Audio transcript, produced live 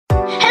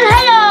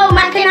Hello,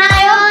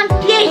 Macanayon!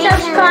 Please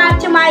subscribe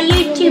to my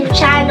YouTube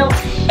channel,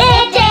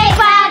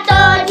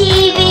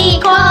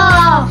 itikpatoTVko.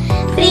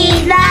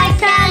 Please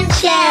like and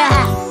share.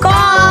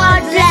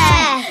 God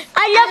bless.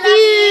 I love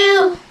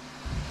you.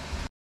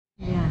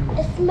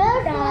 It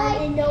smells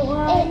like it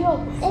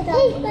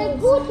tastes like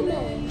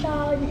watermelon.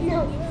 No.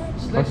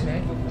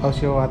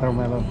 How's your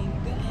watermelon?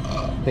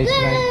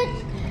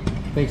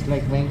 Tastes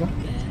like mango?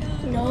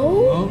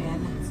 No.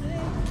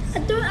 I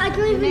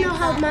don't even know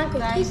how mango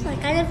tastes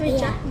like. I never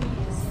tried.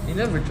 You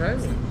never tried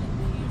it?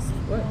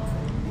 What?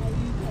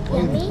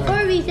 Yummy.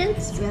 For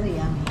reasons. Very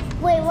yummy.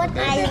 Wait, what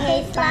does it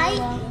taste like?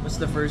 What's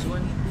the first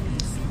one?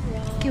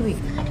 Kiwi.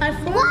 My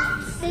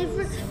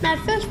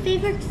first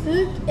favorite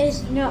food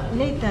is No,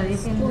 later you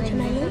can bring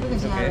watermelon.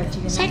 because you have a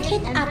chicken.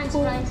 Second,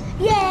 apple.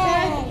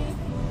 Yay!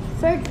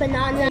 Third,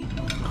 banana.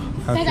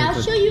 Then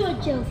I'll show you a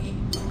joke.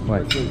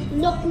 What?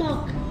 Knock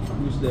knock.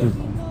 Who's there?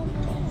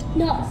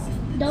 No,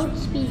 don't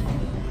speak.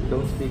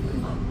 Don't speak.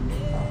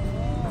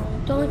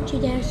 Don't you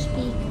dare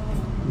speak.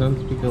 Don't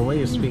speak away,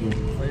 you're speaking.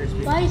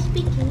 Why are you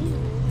speaking?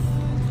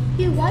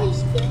 You, why are you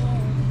speaking?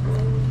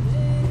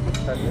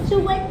 So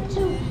when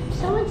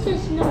someone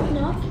says knock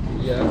knock,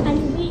 Yeah.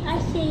 and I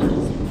say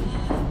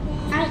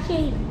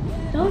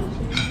don't,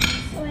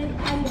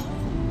 and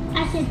I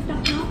say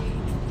knock knock,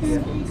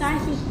 then the guy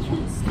says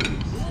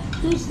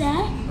who's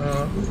there,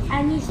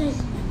 and he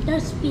says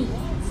don't speak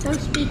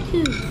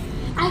who?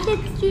 I said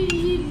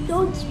you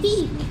don't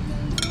speak.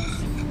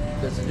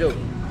 That's a joke.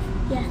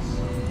 Yes.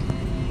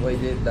 Why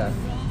did that?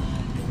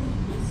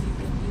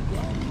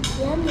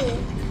 Yummy.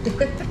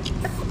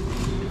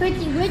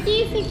 Where do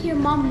you think your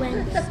mom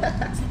went?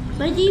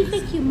 Where do you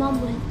think your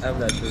mom went? I'm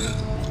not sure.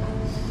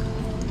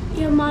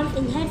 Your mom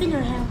in heaven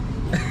or hell?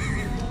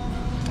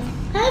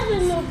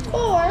 Heaven, of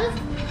course.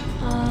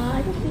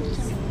 I don't think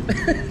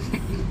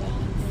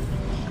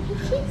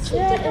so.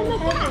 You're in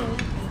heaven.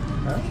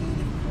 Huh?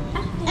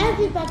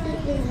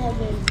 Everybody's in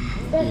heaven.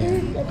 But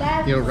who's the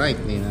bad? You're right,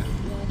 Nina.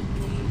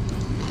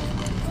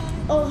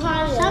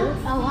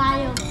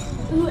 Ohio.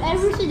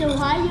 Whoever's in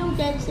Ohio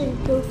goes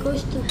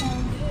to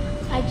hell.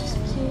 I just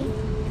say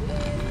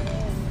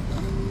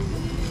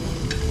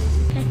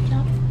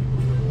ketchup.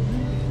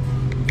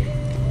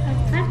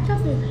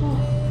 Ketchup is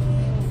hot.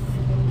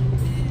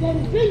 Then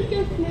drink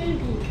this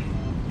movie.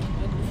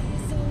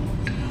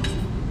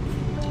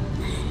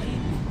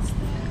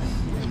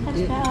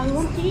 That's bad. I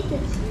want to eat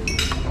this.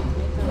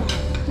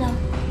 No.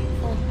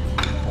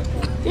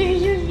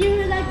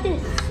 You're like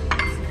this.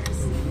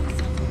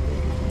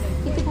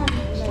 You can have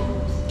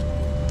straws.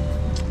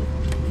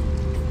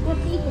 What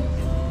do you eat this?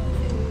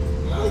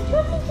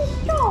 What is the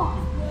straw?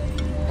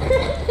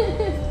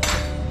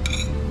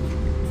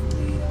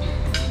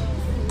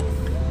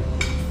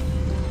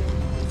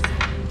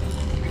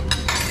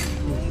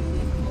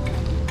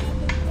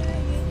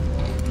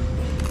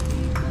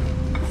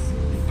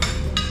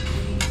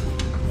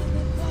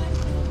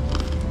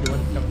 You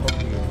want some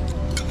coffee?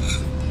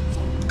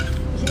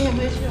 Yeah,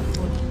 where's your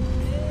food?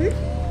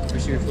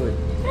 Where's your food?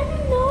 I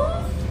don't know.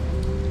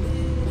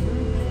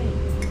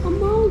 I'm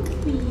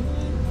hungry.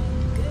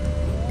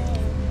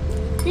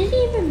 Did he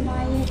even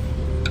buy it?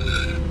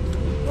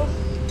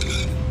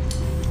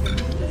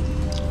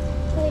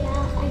 Oh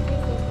yeah, I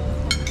think it.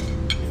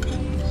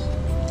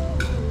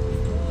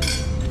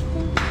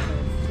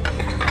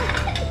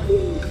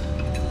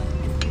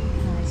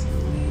 Nice.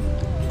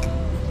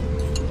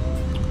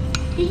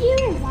 Did you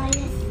even buy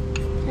it?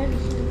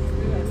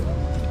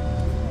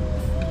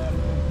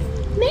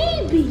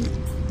 Maybe.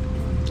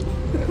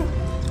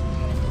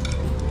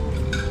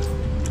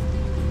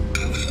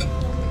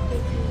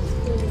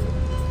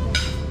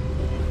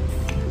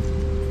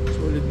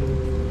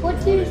 What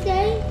do you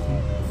say?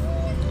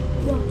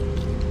 What?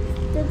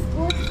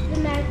 What's the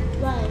next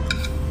one?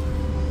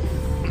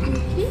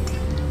 Okay.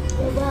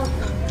 You're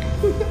welcome.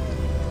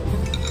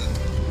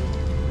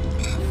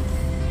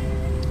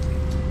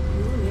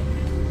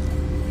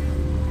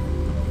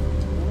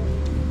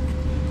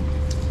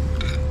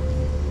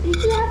 You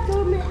should have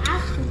told me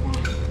after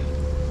that.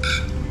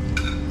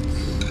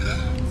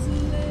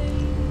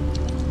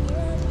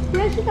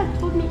 You should have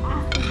told me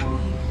after that.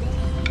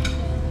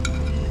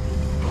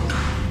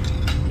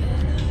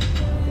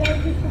 Well,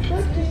 you're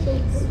supposed to say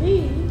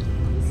green.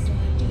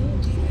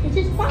 Is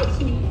it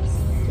spicy?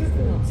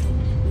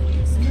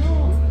 No.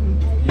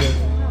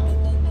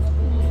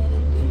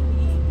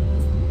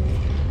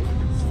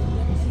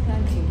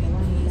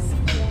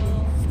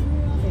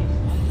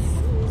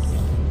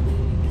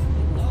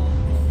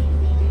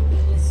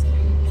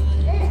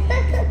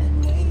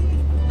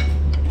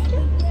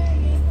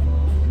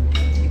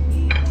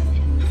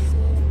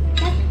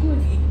 That's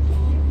good.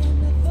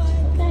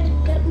 Okay,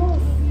 get more.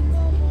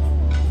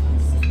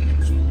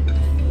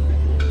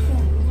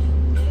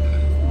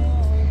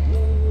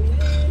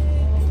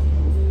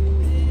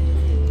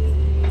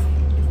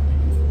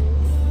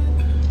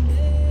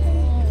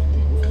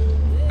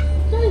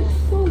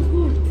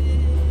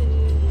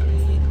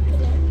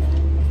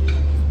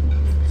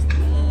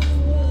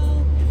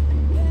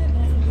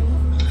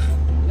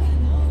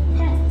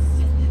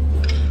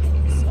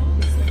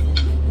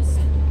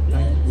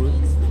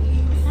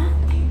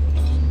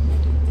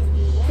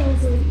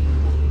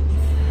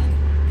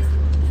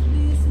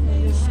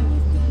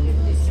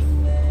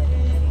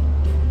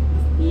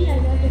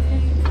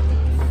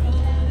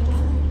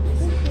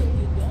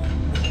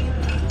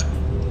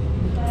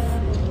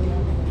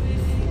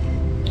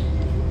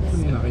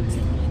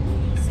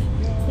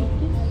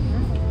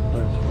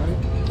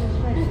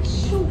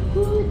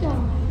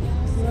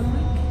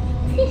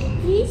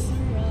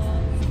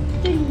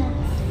 Dun na.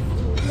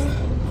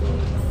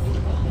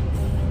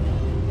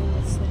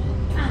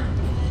 Ah.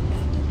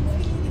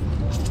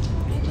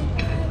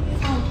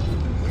 Ay.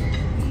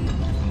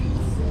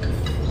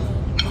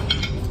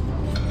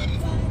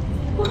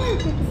 Bakit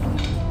ito pa?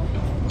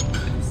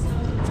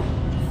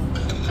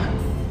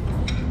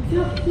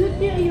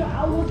 Look at your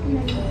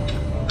outline.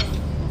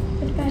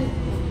 Okay.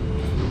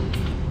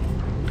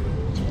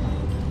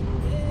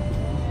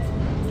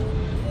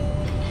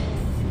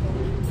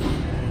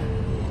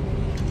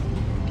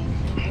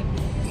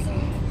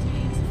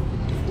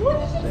 What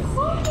is it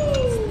called?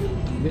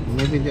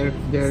 Maybe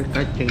they're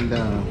catching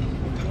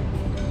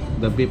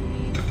the beef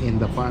in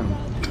the farm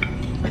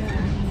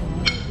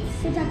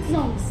It's a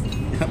clone.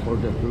 for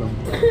the plum.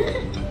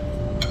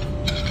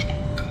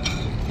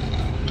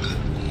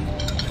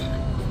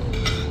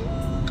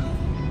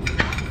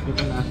 You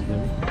can ask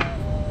them.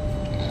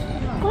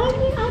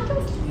 Mommy, I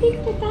don't speak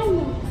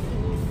Tagalog.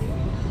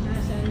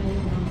 Nasaan na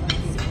yung mga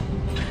bakit?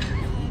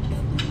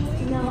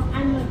 No,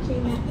 I'm not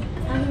saying that.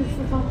 I'm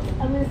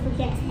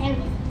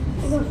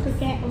gonna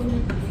forget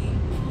only.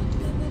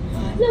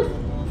 Look,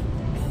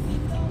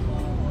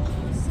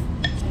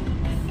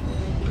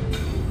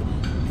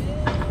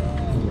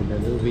 With a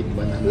little bit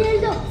banana.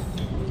 yeah, look.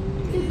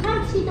 You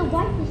can't see the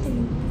whiteness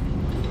anymore.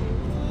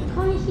 You can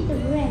only see the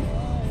red.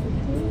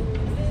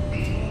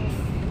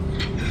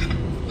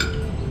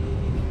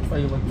 Oh,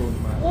 you want bone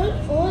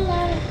marrow? All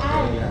our Oh,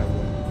 eyes. yeah,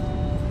 bone.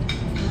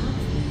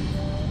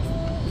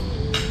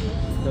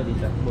 No,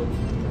 Lisa, bone.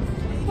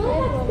 Oh,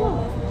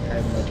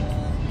 I'm not.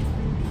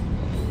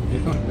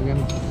 Dito, lagyan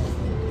mo.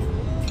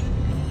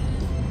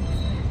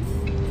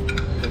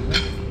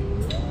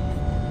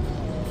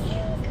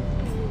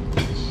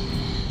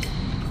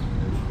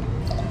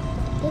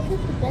 this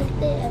is the best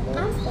day ever.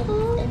 I'm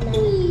hungry.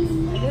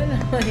 I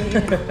don't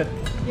know.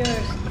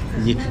 Yours.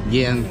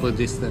 Gian put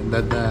this the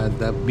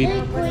beef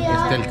is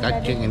still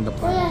catching in the Oh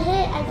farm. yeah,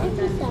 hey, I give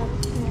you some.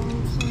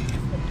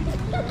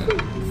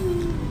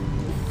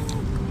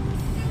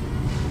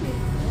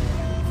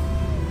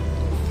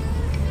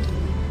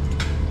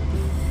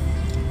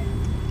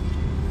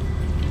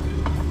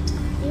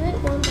 You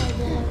had one by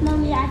then.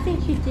 Mommy, I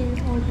think you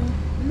didn't order.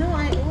 No,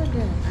 I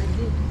ordered. I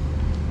did.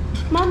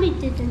 Mommy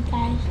didn't,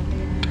 guys.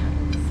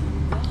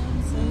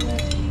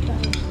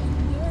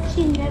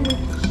 She never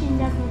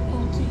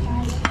bought it,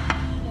 guys.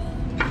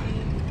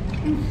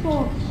 I'm so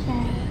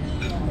upset.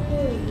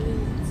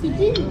 You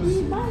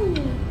didn't buy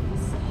it.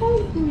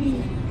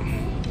 Hungry.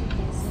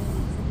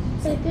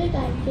 So good,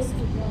 I give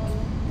you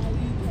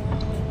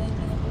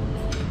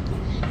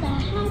the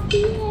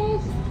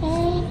happiest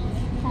day,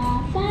 the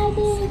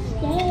brightest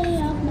day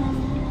of my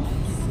life.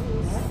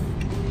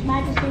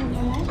 Brightest day of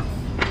my life?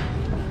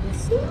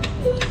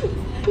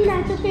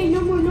 It's okay,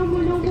 no more. No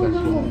more,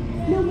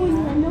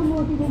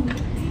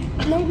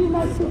 Maybe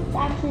my food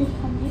actually is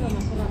coming.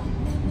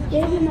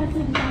 Maybe my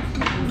food is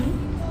actually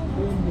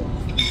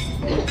coming.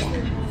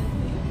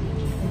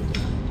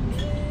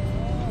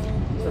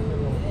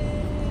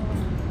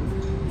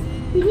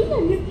 We need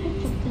a new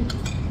picture thing.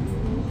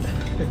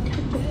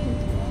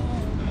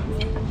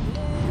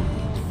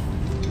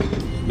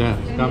 There,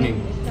 it's coming.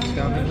 It's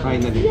coming.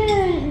 Finally.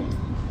 Yay!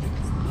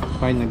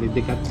 Finally,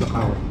 they got the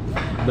cow.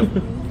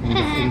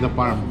 In the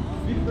farm.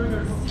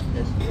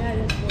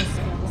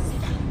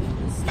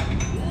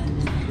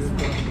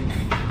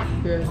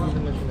 Kaya hindi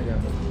naman siya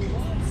nagamit.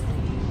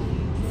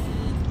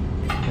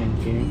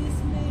 Thank you.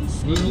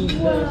 You need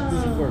the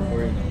exclusive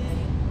for it.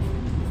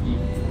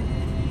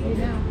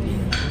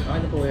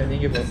 Ano po yan?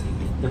 Thank you po.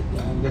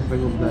 Just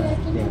remove the.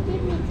 Can you Yeah.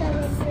 give me some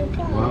of the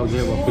fries? Wow, they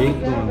have a big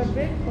one.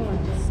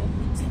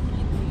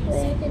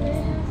 Where can I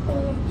have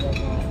some of the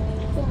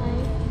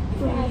fries?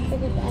 I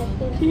forget the ice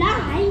cream.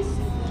 Flies?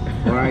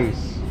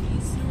 Rice.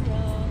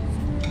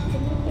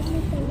 Can you give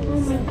me some of Oh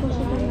my the gosh,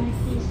 I don't fries? like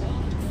these.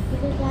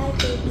 Because I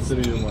think Gusto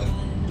rin yung one.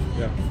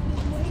 Yeah.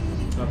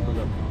 Not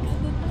forgot.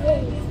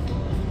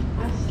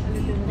 As a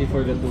little He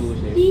forgot to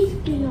say. These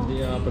do not. Hindi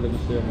nga pala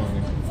gusto yung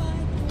mga.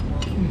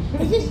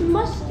 Is this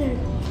mustard?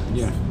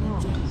 Yeah.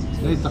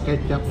 There's the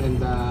ketchup and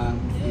the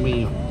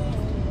mayo.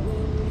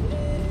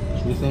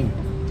 It's the same.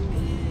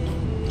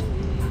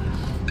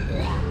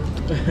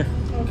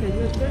 Okay,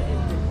 just get it.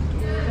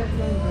 That's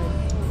one bread.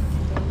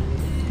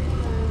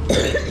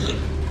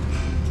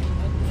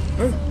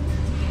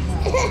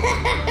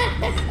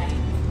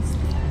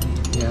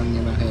 Yan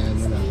nyo na, hayaan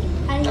nyo lang.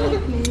 I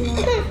like mayo.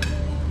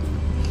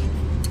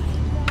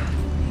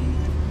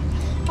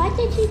 Why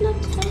did you not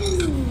tell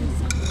me?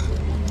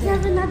 You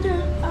have another,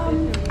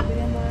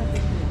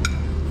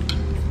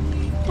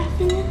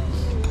 cabinet?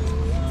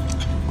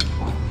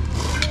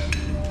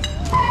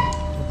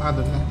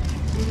 Doon na.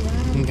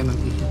 Tingin ka ng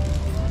tissue.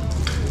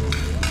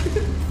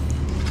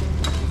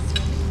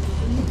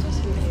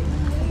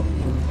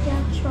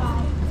 Yeah, try.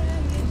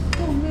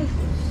 Oh, miss.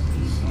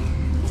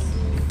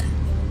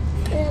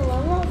 Ew,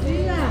 I'm not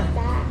doing Yeah.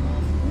 that.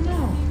 No.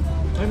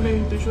 Ay,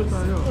 may tissue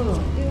tayo. Oh,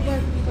 di ba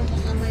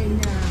kamay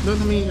na? Doon,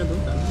 humingi ka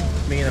doon.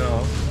 Tingin na lang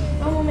ako.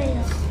 I'm a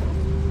mayo.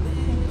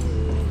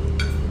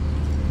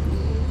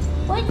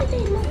 Why did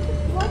they not put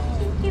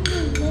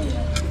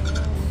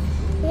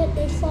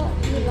they thought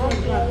you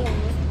loved AI.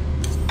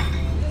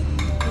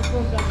 It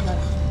was like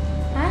that.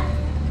 Huh?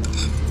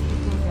 It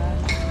was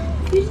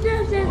that. You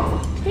still said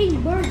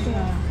big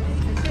burger.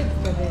 I said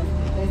for them.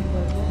 Then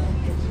burger.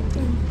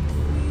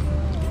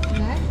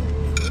 Nice.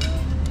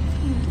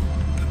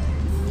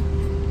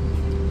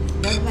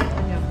 Don't like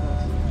onion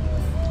sauce.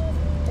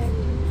 Thank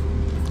you.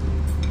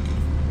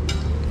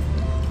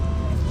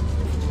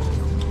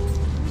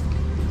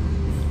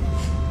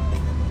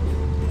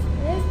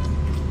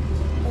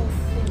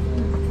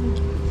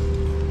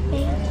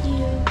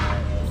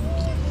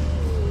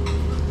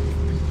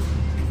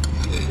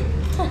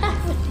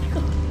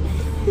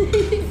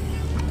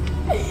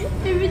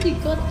 I really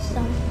got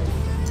some.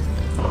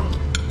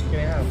 Can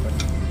I have one?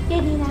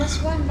 Hindi na.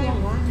 Just one by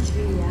one,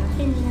 yeah.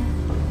 Hindi na.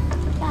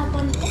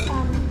 Tapon.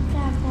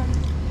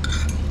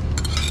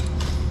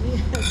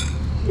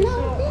 No,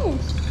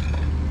 this.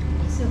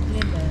 It's so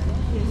clever.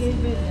 You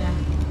gave it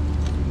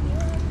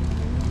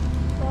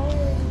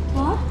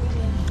What?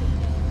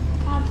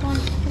 Tapon.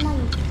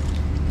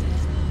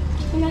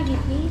 Can I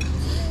get these?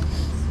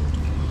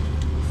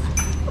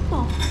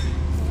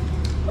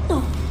 What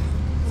the?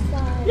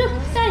 Look,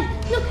 guys,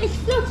 look, it's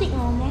floating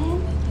on, man.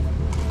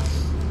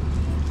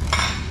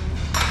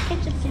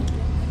 Ketchup chip.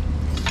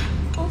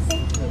 Oh,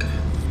 thank you.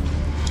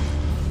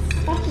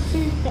 That's the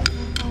food that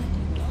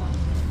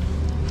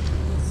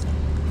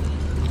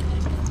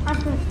I'm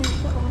going to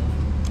finish it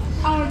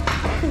all.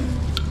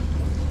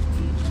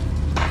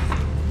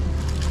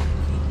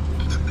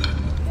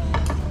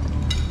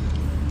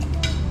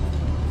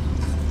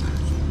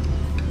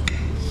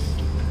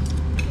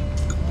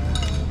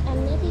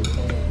 I'm nearly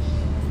finished.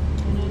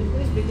 and I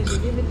request because you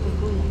give it to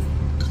Gula.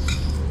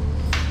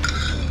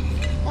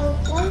 Oh,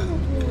 one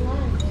would be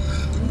nice.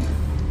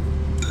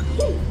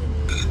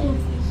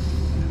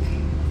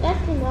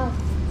 That's enough.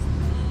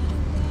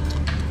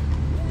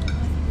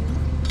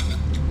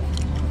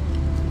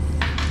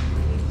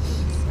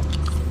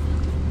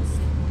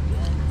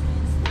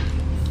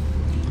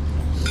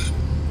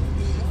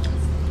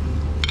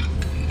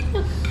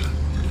 Look,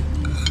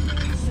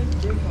 That's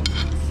beautiful.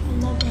 I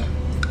love it.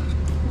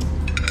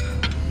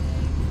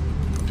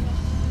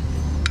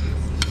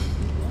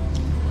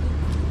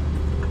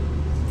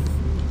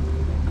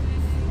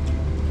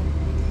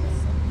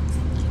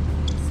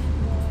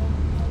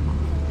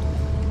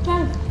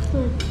 That's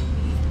good.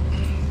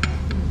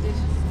 This.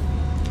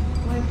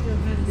 Wipe your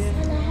hand there.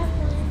 And I have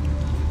one.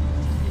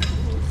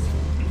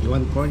 You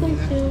want corn, Thank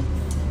Nina? you.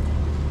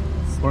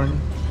 Corn?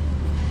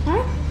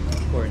 Huh?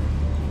 Corn.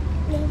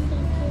 No,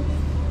 thank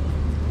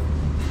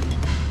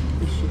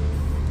you.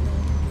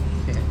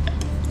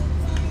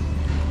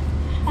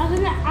 I'm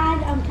gonna add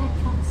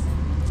ketchup.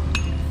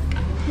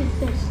 With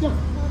this, look.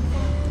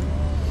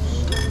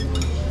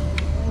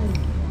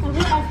 I'm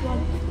gonna add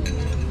one.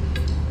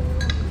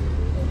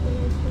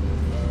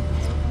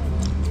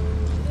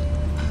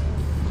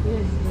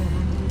 Yes,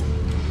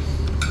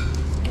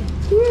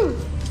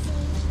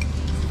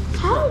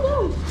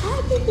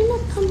 How did you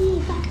not come here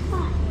that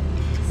fast?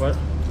 What?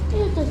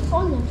 It was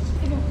olives,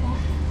 isn't that?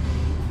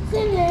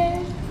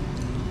 Finish.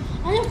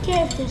 I don't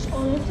care if there's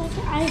olives.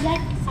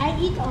 I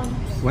eat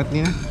olives. What,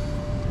 Nina?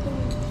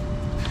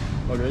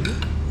 Already?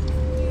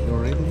 You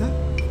already done?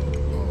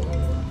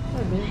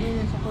 Ay, binigyan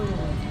niya sa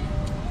kuya.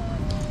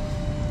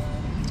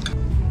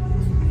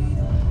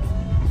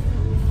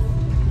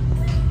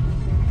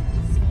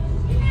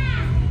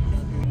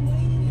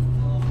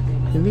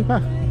 Hindi pa.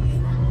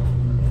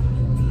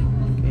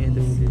 Can you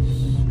do this?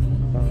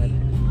 Pangit.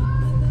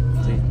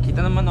 Sige, kita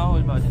naman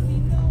ako ba din?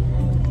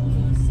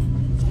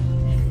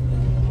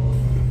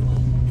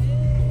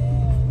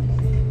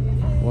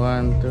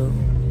 One, two.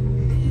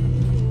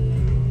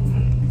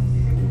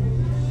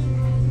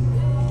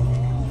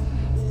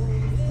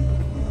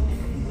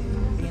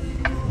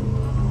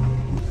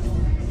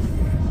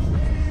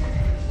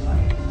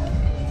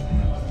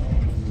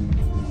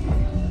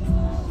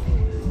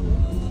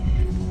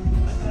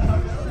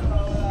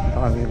 Ito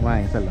kami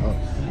kumain sa loob.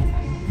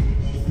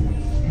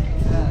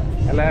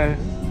 Hello.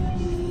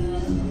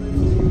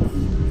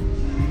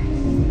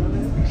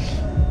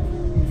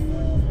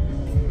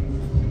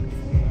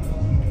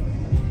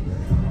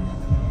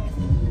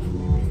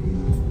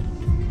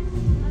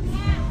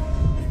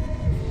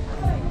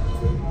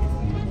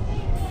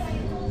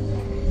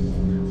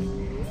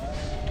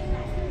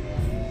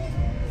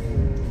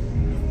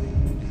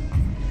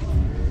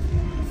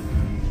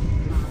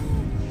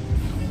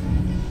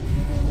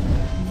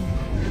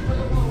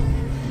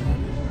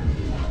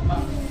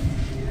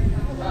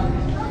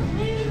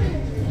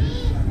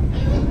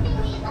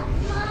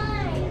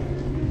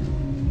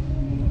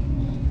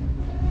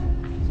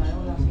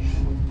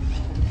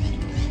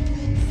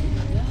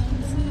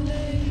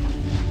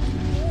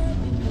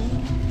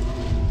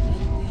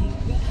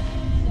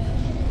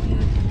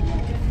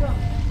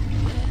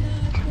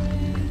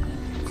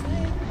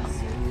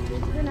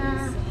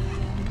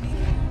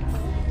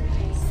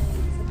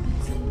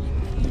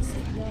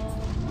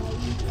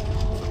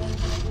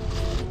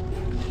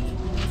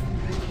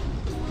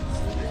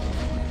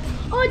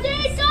 Oh,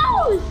 there it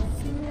goes!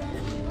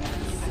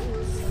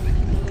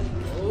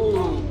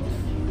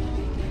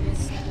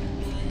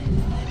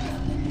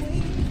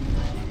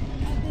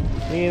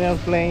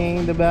 Daniel's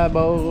playing the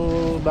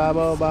bubble.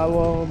 Bubble,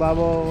 bubble,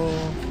 bubble.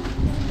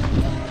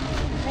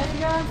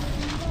 Let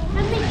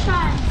me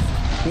try.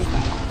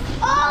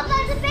 Oh,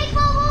 there's a big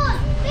bubble!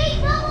 Big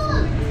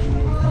bubble!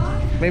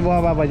 May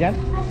bumaba ba dyan?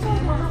 I saw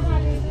that.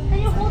 Can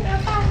you hold my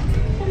back?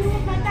 Can you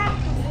hold my back?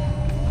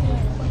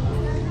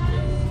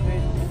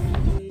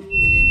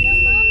 The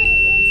mama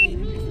is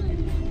in me.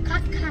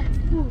 Kaka.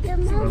 The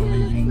mama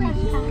looks like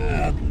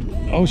Kaka.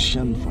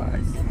 Ocean fire.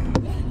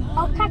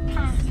 Oh,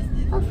 Kaka.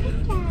 Oh,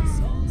 Kaka.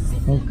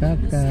 Oh,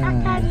 Kaka.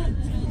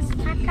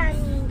 Kaka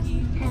means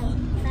help.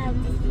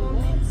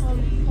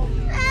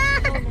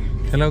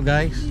 Hello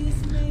guys.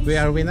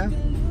 Where are we now?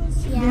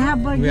 They have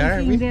Burger Where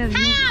are King we? there.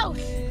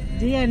 House!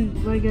 Dian,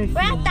 Burger King.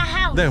 We're at the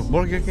house. There,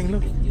 Burger King,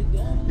 look.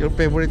 Your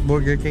favorite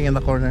Burger King in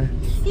the corner.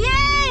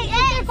 Yay!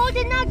 Hey,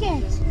 golden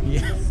nuggets.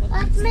 Yes.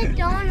 That's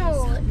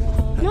McDonald's.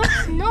 No,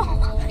 it's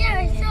not.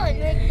 Yeah, it's not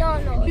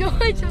McDonald's. No,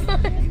 it's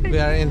not. We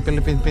are in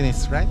Philippine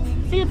Pinis, right?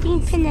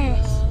 Philippine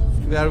Pinas.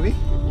 Where are we?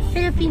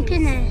 Philippine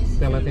Pinas.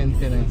 Philippine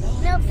Pinis.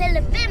 No,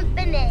 Philippine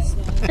Pinas.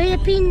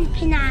 Philippine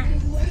Pinas.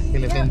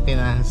 Philippine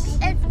Pinas.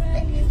 It's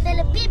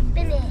Philippine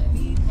Pinas.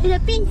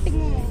 Philippine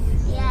Pinas.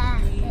 Yeah.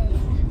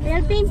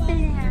 Philippine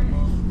Pinas.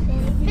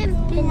 Philippine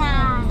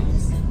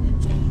Pinas.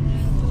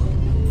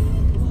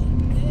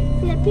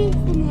 Philippine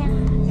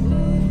Pinas.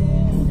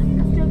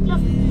 Look,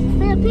 look.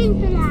 Philippine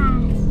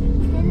Pinas.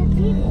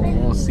 Philippine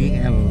Pinas.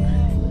 OOCL.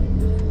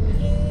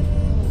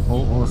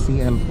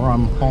 OOCL from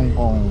Hong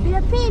Kong.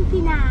 Philippine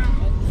Pinas.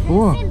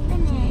 Oh,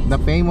 Philippine Pinas. the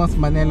famous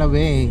Manila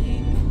Bay.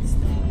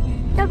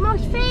 The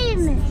most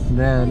famous.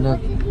 There, look.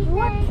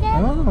 What?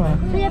 Oh.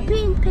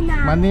 Philippine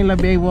Pinas. Manila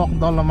Bay Walk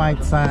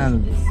Dolomite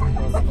Sand.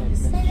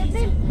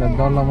 Philippine The Pinas.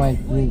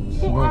 Dolomite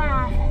Beach. Look.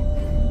 Yeah.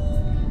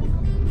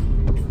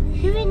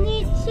 Do we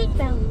need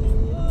seatbelt?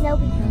 No,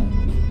 we don't.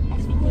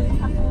 Yes, we do.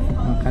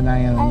 Ang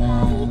kanayan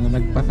na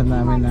nagpasa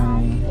namin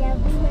ng Yeah,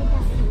 we were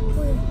that.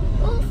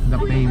 the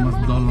famous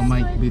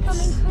Dolomite Beach.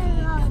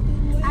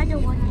 I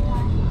don't want to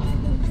die.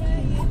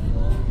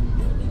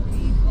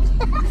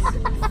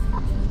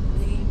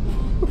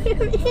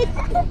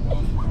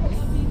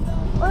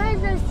 Where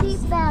is the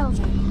seatbelt?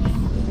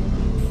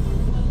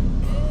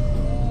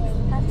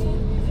 That's it.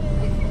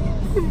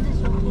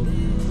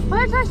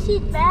 Where's our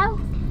seatbelt?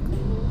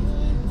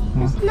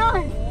 It's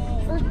not.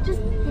 It's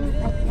just things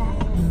like that.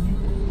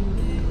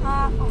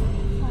 Oh,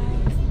 sorry.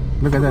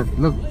 Look at that.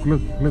 Look,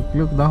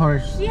 the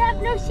horse. You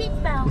have no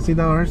seatbelt. You see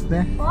the horse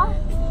there? What?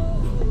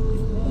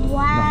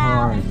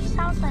 Wow, it horse.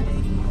 sounds like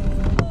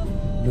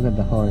Look at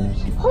the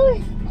horse.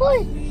 horse,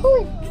 horse,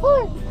 horse,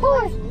 horse,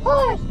 horse,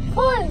 horse,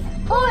 horse,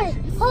 horse, horse,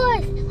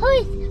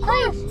 horse,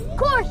 horse,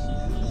 horse,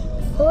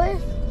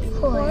 horse,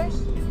 horse,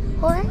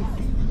 horse,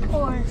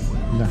 horse.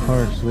 The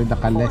horse with the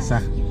kalesa.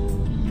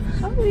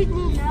 Some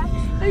reason that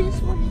I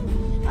just want.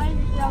 I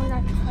that was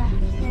actually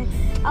accident.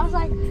 I was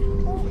like,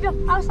 oh, no,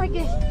 I was like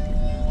this.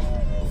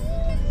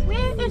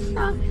 Where is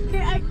the?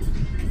 Here, I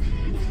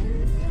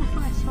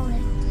saw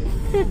it.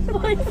 I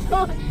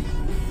saw it.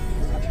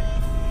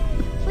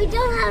 We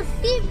don't have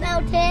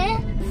seatbelt here.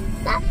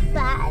 That's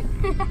bad.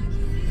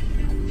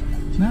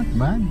 Not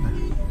bad.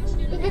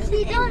 Because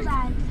we don't. I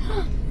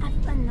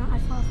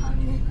saw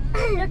something.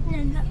 Look, I'm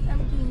doing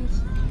this.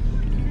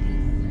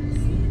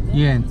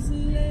 Yan.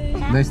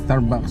 The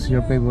Starbucks,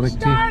 your favorite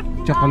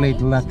Starbucks.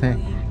 chocolate latte.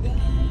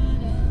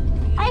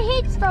 I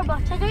hate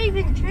Starbucks. I don't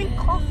even drink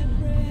coffee.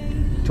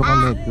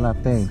 Chocolate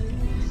latte.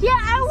 Yeah,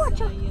 I want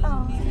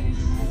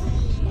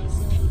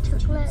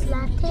chocolate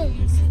latte.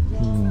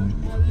 Hmm.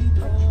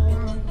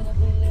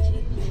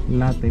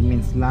 Latte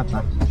means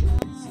lata.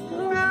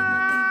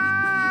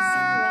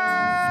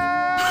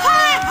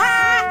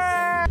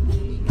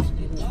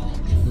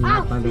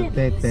 Lata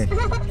lutete.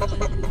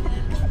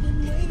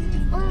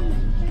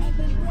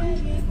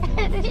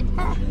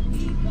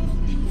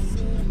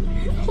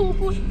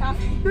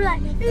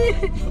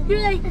 You're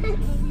like,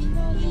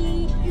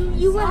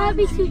 you were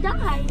happy to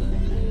die.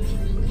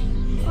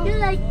 You're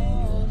like,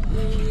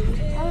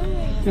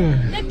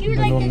 look, you're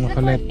like Dalawang this. Look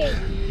at my makulit. face.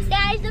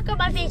 Guys, look at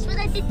my face. When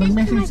I did this to my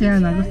Nag-message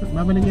siya na. Gusto,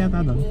 babalik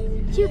yata doon.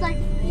 she was like,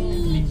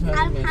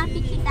 I'm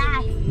happy to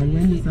die.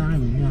 Nag-message sa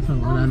akin eh. Kaso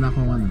wala na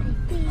akong ano.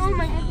 Oh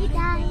my, happy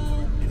die.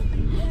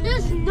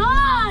 There's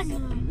none.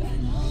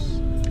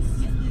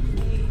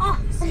 Oh. I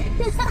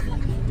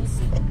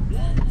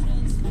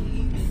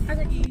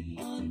was like,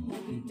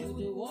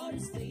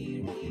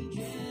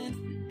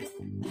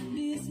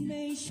 This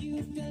makes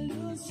you can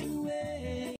lose your way.